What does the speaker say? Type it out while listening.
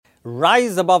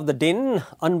Rise above the din,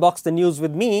 unbox the news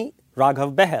with me,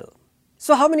 Raghav Bahl.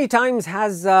 So how many times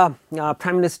has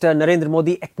Prime Minister Narendra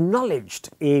Modi acknowledged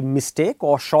a mistake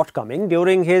or shortcoming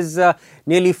during his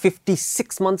nearly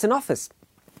 56 months in office?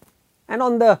 And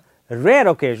on the rare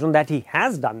occasion that he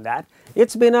has done that,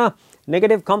 it's been a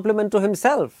negative compliment to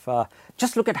himself.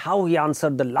 Just look at how he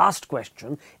answered the last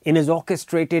question in his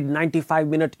orchestrated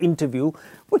 95-minute interview,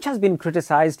 which has been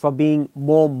criticized for being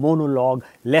more monologue,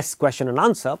 less question and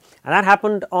answer. And that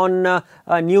happened on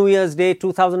New Year's Day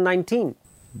 2019.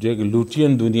 जो एक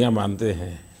Lutyens दुनिया मानते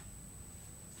हैं,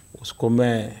 उसको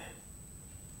मैं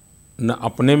न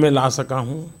अपने में ला सका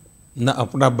हूँ, न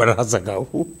अपना बढ़ा सका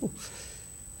हूँ,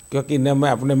 क्योंकि न मैं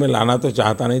अपने में लाना तो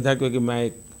चाहता नहीं था, क्योंकि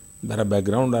मेरा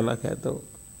बैकग्राउंड अलग है, तो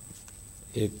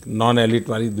एक नॉन एलिट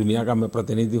वाली दुनिया का मैं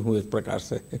प्रतिनिधि हूँ एक प्रकार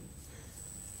से,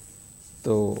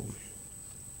 तो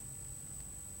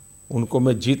उनको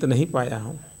मैं जीत नहीं पाया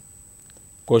हूँ,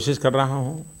 कोशिश कर रहा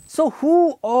हूँ. So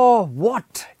who or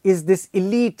what is this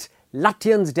elite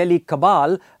Lutyens Delhi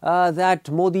cabal that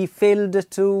Modi failed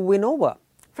to win over?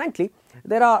 Frankly,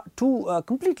 there are two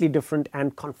completely different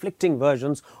and conflicting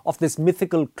versions of this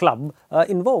mythical club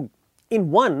in vogue. In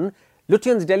one,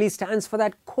 Lutyens Delhi stands for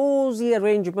that cozy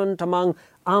arrangement among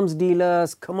arms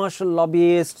dealers, commercial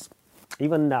lobbyists,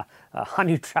 even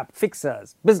honey trap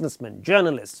fixers, businessmen,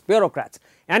 journalists, bureaucrats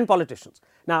and politicians.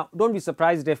 Now, don't be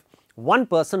surprised if one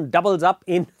person doubles up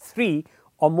in three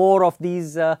or more of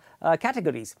these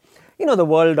categories. You know, the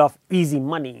world of easy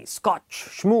money, scotch,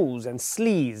 schmooze and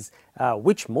sleaze,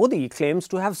 which Modi claims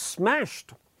to have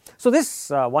smashed. So this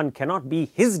one cannot be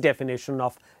his definition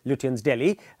of Lutyens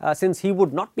Delhi, since he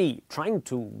would not be trying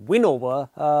to win over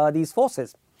these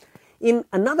forces. In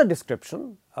another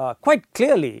description, quite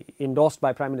clearly endorsed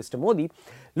by Prime Minister Modi,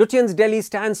 Lutyens Delhi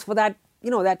stands for that,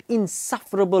 that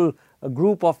insufferable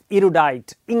group of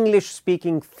erudite,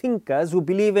 English-speaking thinkers who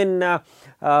believe in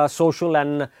social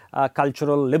and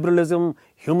cultural liberalism,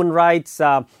 human rights,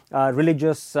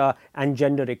 religious and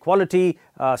gender equality,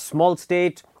 small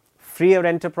state, freer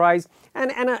enterprise,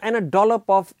 and a dollop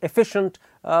of efficient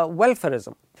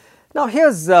welfarism. Now,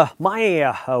 here's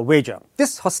my wager.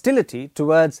 This hostility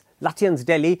towards Lutyens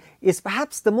Delhi is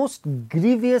perhaps the most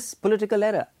grievous political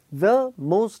error. The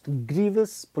most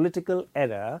grievous political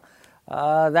error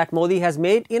that Modi has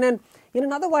made in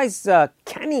an otherwise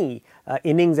canny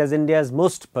innings as India's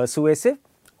most persuasive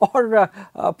or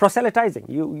proselytizing.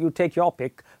 You take your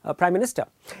pick, Prime Minister.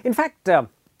 In fact,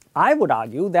 I would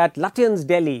argue that Lutyens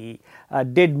Delhi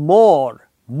did more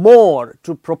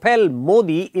to propel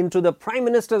Modi into the Prime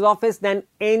Minister's office than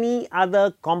any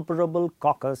other comparable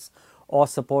caucus or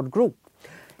support group.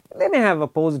 They may have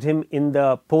opposed him in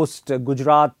the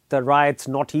post-Gujarat riots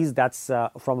noughties, that's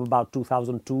from about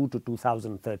 2002 to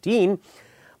 2013,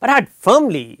 but had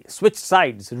firmly switched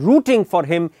sides, rooting for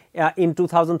him in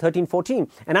 2013-14.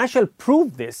 And I shall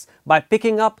prove this by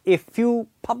picking up a few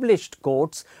published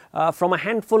quotes from a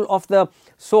handful of the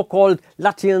so-called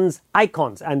Lutyens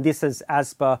icons. And this is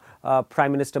as per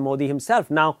Prime Minister Modi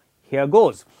himself. Now, here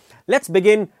goes. Let's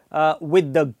begin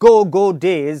with the go-go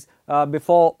days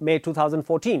before May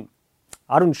 2014.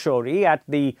 Arun Shourie at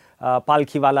the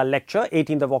Palkhiwala lecture,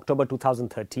 18th of October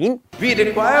 2013. We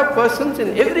require persons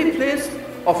in every place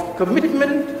of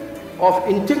commitment, of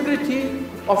integrity,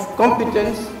 of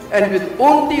competence, and with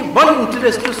only one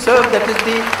interest to serve, that is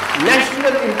the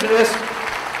national interest.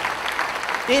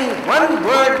 In one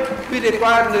word, we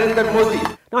require Narendra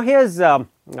Modi. Now here's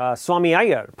Swami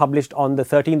Iyer, published on the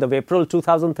 13th of April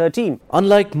 2013.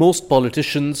 Unlike most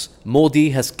politicians,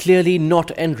 Modi has clearly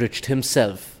not enriched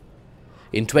himself.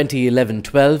 In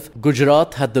 2011-12,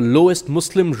 Gujarat had the lowest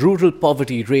Muslim rural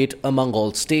poverty rate among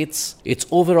all states. Its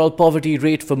overall poverty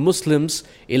rate for Muslims,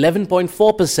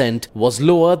 11.4%, was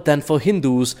lower than for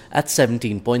Hindus at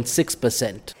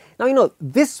 17.6%. Now,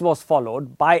 this was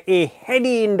followed by a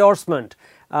heady endorsement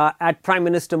at Prime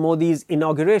Minister Modi's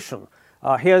inauguration.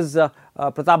 Here's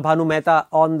Pratap Bhanu Mehta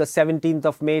on the 17th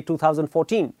of May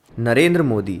 2014. Narendra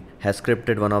Modi has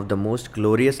scripted one of the most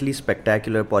gloriously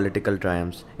spectacular political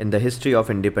triumphs in the history of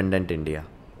independent India.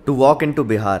 To walk into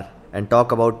Bihar and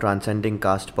talk about transcending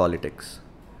caste politics.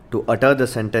 To utter the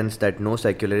sentence that no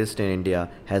secularist in India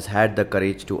has had the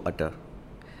courage to utter.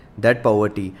 That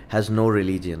poverty has no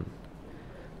religion.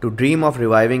 To dream of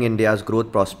reviving India's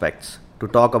growth prospects. To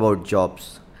talk about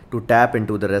jobs. To tap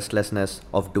into the restlessness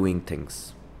of doing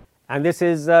things. And this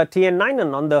is T.N.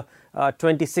 Nainan on the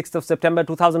 26th of September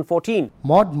 2014.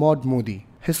 Mod Modi.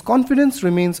 His confidence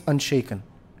remains unshaken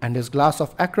and his glass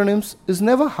of acronyms is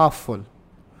never half full.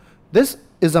 This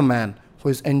is a man who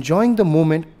is enjoying the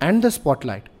moment and the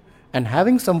spotlight and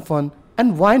having some fun,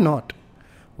 and why not?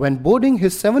 When boarding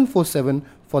his 747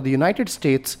 for the United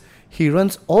States, he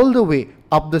runs all the way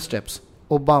up the steps,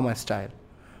 Obama style.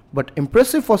 But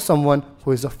impressive for someone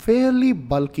who is a fairly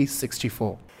bulky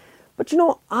 64. But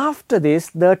after this,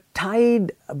 the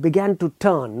tide began to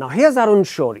turn. Now here's Arun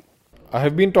Shori. I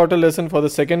have been taught a lesson for the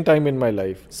second time in my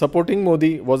life. Supporting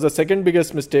Modi was the second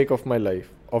biggest mistake of my life,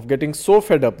 of getting so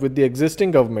fed up with the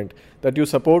existing government that you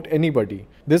support anybody.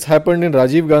 This happened in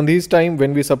Rajiv Gandhi's time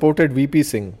when we supported VP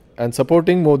Singh, and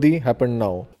supporting Modi happened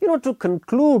now. To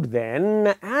conclude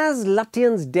then, as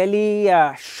Lutyens Delhi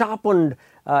sharpened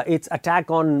its attack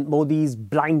on Modi's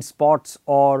blind spots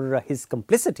or his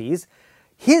complicities,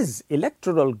 his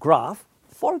electoral graph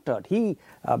faltered. He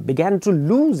began to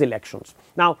lose elections.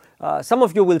 Now, some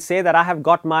of you will say that I have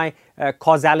got my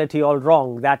causality all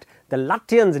wrong, that the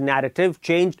Lutyens narrative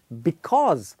changed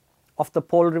because of the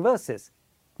poll reverses.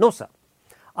 No, sir.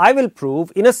 I will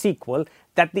prove in a sequel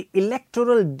that the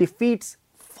electoral defeats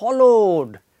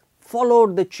followed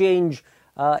the change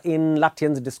in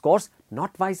Lutyens' discourse,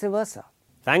 not vice versa.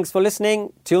 Thanks for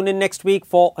listening. Tune in next week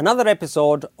for another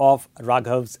episode of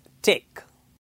Raghav's Take.